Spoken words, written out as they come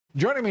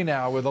Joining me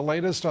now with the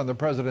latest on the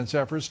president's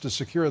efforts to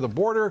secure the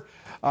border,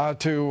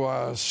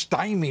 to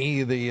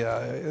stymie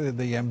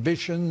the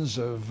ambitions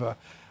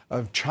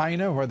of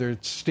China, whether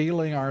it's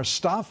stealing our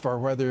stuff or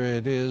whether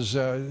it is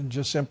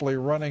just simply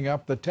running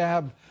up the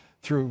tab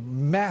through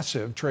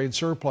massive trade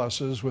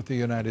surpluses with the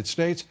United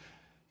States.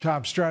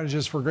 Top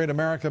strategist for Great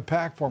America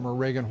PAC, former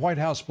Reagan White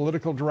House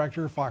political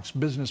director, Fox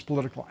Business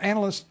political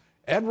analyst,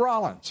 Ed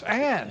Rollins,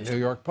 and New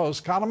York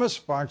Post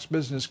columnist, Fox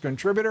Business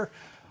contributor,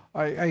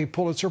 a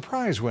Pulitzer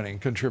Prize-winning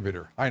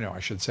contributor. I know I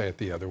should say it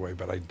the other way,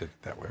 but I did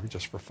it that way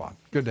just for fun.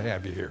 Good to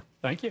have you here.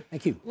 Thank you.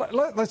 Thank you.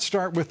 Let's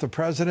start with the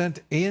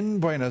president in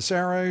Buenos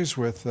Aires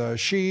with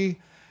Xi,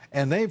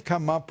 and they've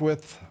come up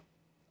with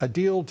a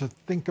deal to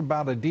think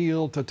about a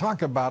deal, to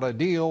talk about a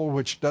deal,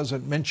 which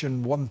doesn't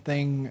mention one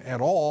thing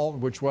at all,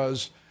 which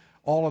was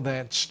all of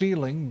that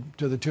stealing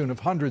to the tune of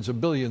hundreds of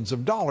billions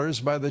of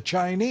dollars by the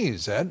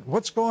Chinese. Ed,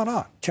 what's going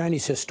on?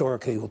 Chinese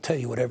historically will tell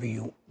you whatever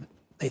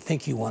they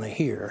think you want to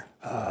hear,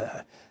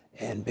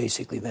 and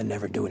basically then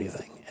never do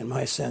anything. In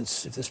my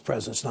sense, if this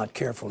president's not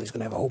careful, he's going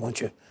to have a whole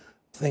bunch of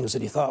things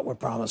that he thought were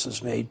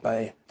promises made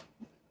by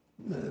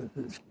the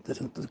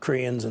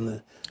Koreans and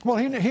the... Well,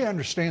 he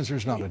understands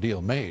there's not a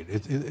deal made.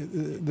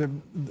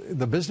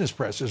 The business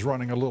press is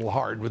running a little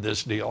hard with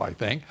this deal, I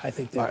think.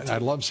 I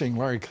love seeing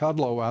Larry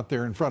Kudlow out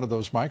there in front of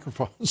those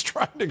microphones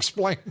trying to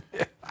explain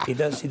it. He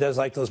does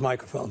like those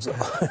microphones,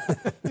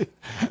 though.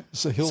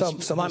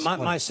 So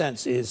my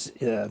sense is,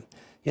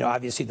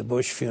 obviously the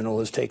Bush funeral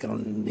has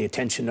taken the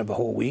attention of a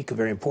whole week, a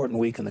very important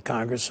week in the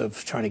Congress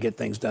of trying to get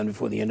things done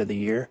before the end of the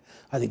year.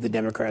 I think the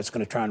Democrats are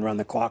going to try and run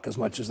the clock as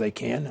much as they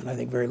can, and I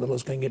think very little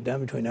is going to get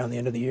done between now and the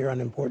end of the year on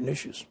important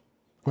issues,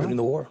 including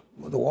the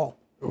wall.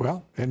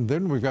 Well, and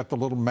then we've got the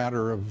little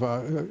matter of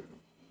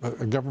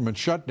a government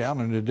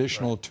shutdown, an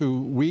additional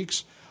 2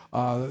 weeks.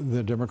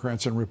 The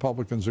Democrats and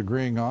Republicans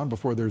agreeing on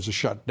before there's a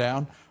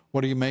shutdown.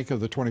 What do you make of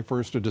the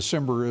 21st of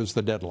December as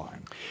the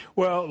deadline?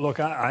 Well, look,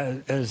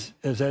 as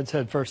Ed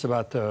said first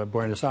about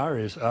Buenos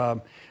Aires,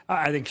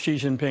 I think Xi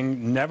Jinping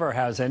never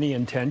has any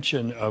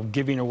intention of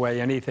giving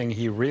away anything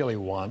he really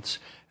wants.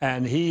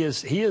 And he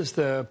is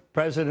the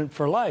president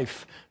for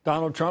life.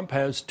 Donald Trump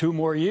has 2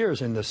 more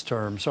years in this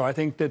term. So I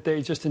think that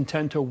they just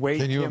intend to wait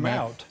him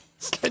out.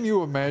 Can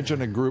you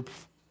imagine a group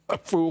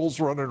of fools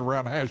running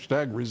around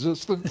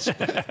 #resistance in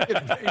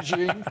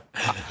Beijing?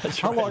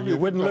 How long you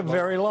wouldn't live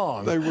very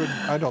long. They would.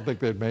 I don't think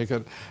they'd make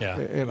it. Yeah.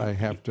 And I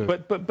have to.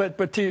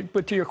 But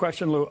to your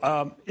question, Lou,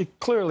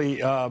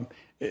 clearly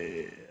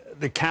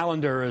the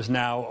calendar is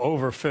now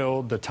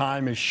overfilled. The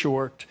time is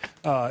short.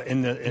 You're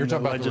talking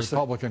about the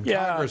Republican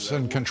Congress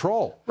in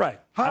control, right?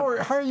 How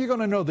are you going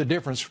to know the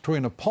difference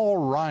between a Paul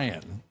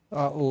Ryan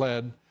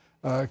led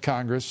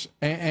Congress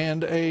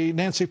and a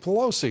Nancy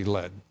Pelosi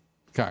led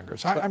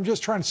Congress? I'm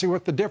just trying to see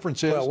what the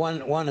difference is. Well,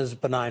 one is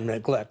benign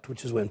neglect,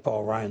 which is when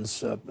Paul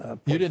Ryan's...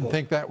 you didn't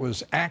think that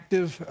was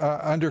active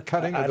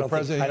undercutting of the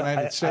President of the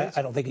United States?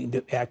 I don't think he can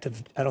do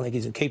active. I don't think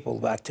he's incapable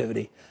of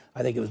activity.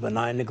 I think it was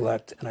benign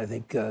neglect, and I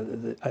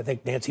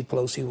think Nancy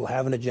Pelosi will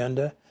have an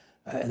agenda,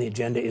 and the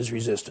agenda is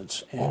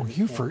resistance. And,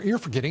 you're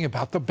forgetting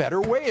about the Better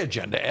Way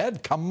agenda,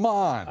 Ed. Come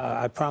on.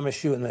 I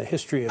promise you, in the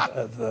history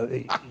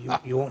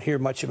you won't hear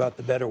much about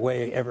the Better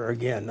Way ever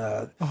again.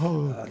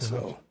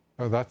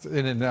 That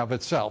in and of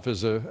itself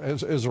is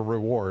a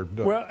reward.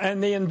 Well,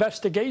 and the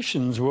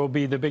investigations will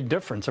be the big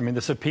difference. I mean,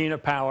 the subpoena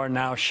power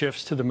now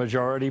shifts to the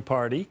majority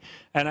party,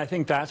 and I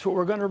think that's what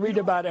we're going to read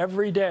about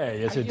every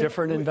day is a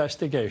different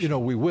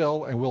investigation. We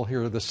will, and we'll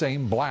hear the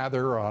same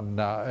blather on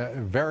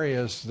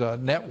various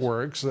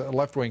networks,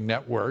 left-wing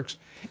networks.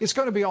 It's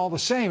going to be all the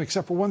same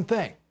except for one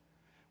thing.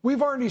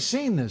 We've already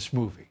seen this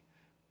movie.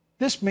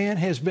 This man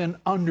has been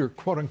under,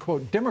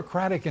 quote-unquote,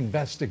 Democratic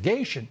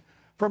investigation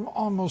from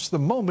almost the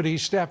moment he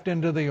stepped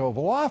into the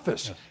Oval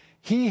Office. Yes.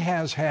 He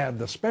has had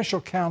the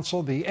special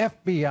counsel, the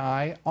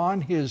FBI,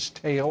 on his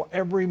tail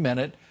every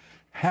minute,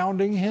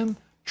 hounding him,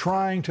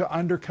 trying to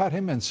undercut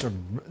him and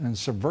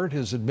subvert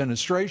his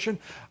administration.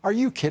 Are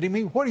you kidding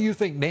me? What do you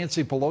think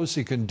Nancy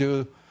Pelosi can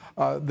do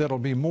that'll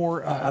be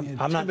more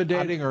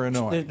intimidating or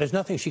annoying? There's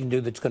nothing she can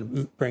do that's going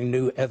to bring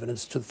new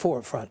evidence to the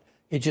forefront.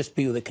 It'd just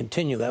be to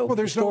continue that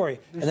the story.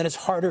 And then it's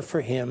harder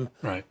for him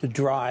to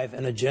drive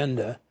an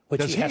agenda,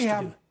 which he has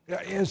to do.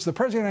 As the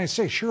President of the United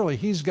States, surely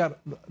he's got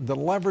the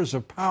levers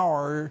of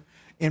power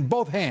in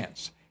both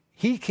hands.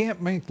 He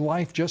can't make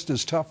life just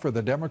as tough for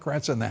the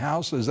Democrats in the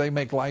House as they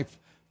make life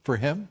for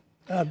him?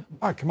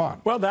 Come on.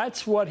 Well,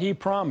 that's what he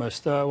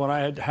promised when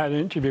I had an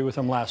interview with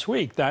him last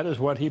week. That is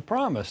what he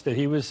promised, that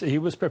he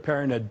was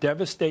preparing a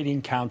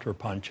devastating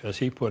counterpunch, as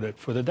he put it,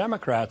 for the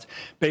Democrats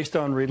based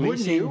on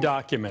releasing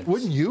documents.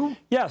 Wouldn't you?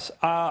 Yes.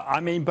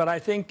 But I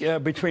think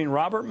between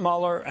Robert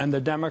Mueller and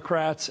the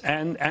Democrats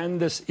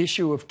and this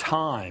issue of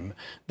time,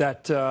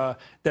 that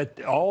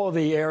all of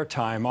the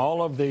airtime,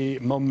 all of the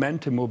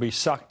momentum will be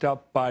sucked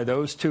up by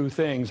those two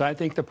things. I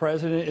think the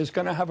president is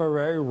going to have a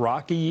very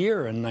rocky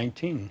year in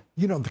 19.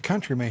 The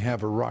country may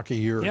have a rocky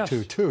year or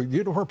two, too.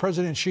 You know where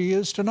President Xi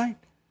is tonight?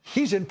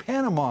 He's in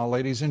Panama,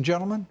 ladies and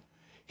gentlemen.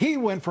 He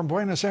went from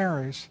Buenos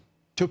Aires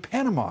to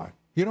Panama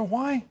You know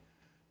why?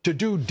 To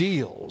do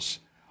deals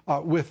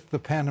with the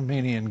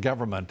Panamanian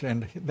government,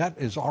 and that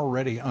is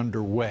already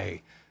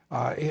underway.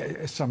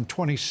 Some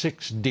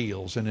 26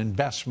 deals and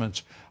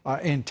investments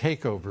in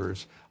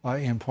takeovers,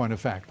 in point of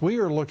fact. We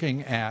are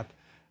looking at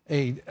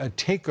a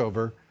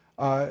takeover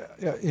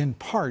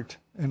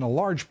in a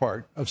large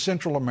part of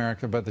Central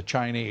America by the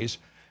Chinese,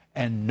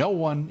 and no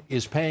one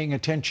is paying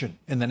attention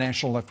in the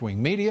national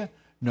left-wing media.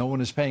 No one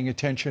is paying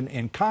attention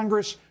in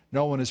Congress.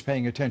 No one is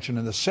paying attention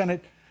in the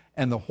Senate.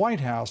 And the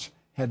White House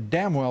had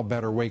damn well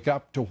better wake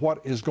up to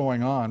what is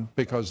going on,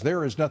 because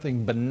there is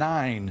nothing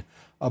benign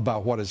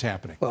about what is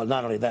happening. Well,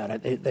 not only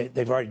that,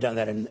 they've already done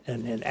that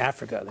in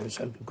Africa. There's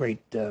a great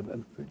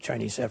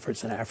Chinese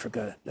efforts in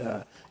Africa,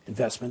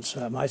 investments.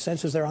 My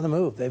sense is they're on the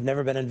move. They've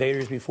never been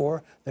invaders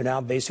before. They're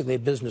now basically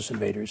business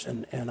invaders,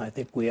 and I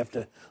think we have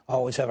to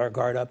always have our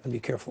guard up and be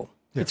careful.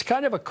 Yeah. It's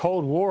kind of a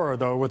Cold War,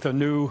 though, with a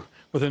new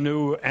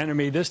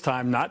enemy this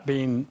time not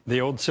being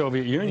the old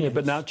Soviet Union,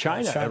 but now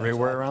China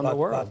everywhere around the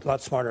world. A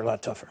lot smarter, a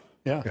lot tougher.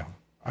 Yeah.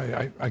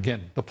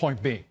 Again, the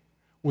point being,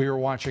 we are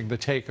watching the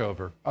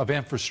takeover of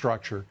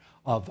infrastructure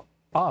of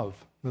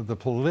the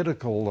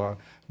political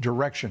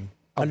direction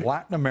of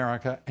Latin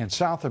America and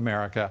South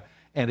America,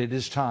 and it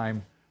is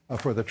time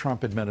for the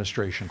Trump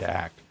administration to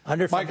act.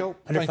 Michael,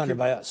 underfunded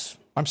by us.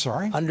 I'm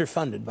sorry?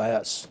 Underfunded by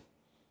us.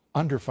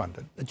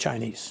 Underfunded. The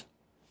Chinese.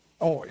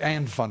 Oh,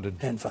 and funded.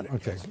 And funded.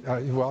 Okay.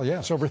 Well,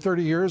 yes, over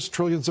 30 years,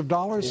 trillions of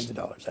dollars. Trillions of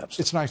dollars,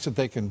 absolutely. It's nice that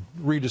they can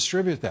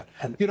redistribute that.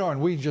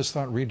 And we just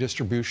thought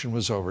redistribution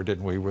was over,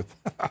 didn't we? With,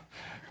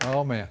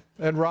 oh, man.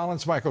 Ed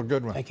Rollins, Michael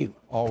Goodwin. Thank you.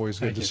 Always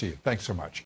good to see you. Thanks so much.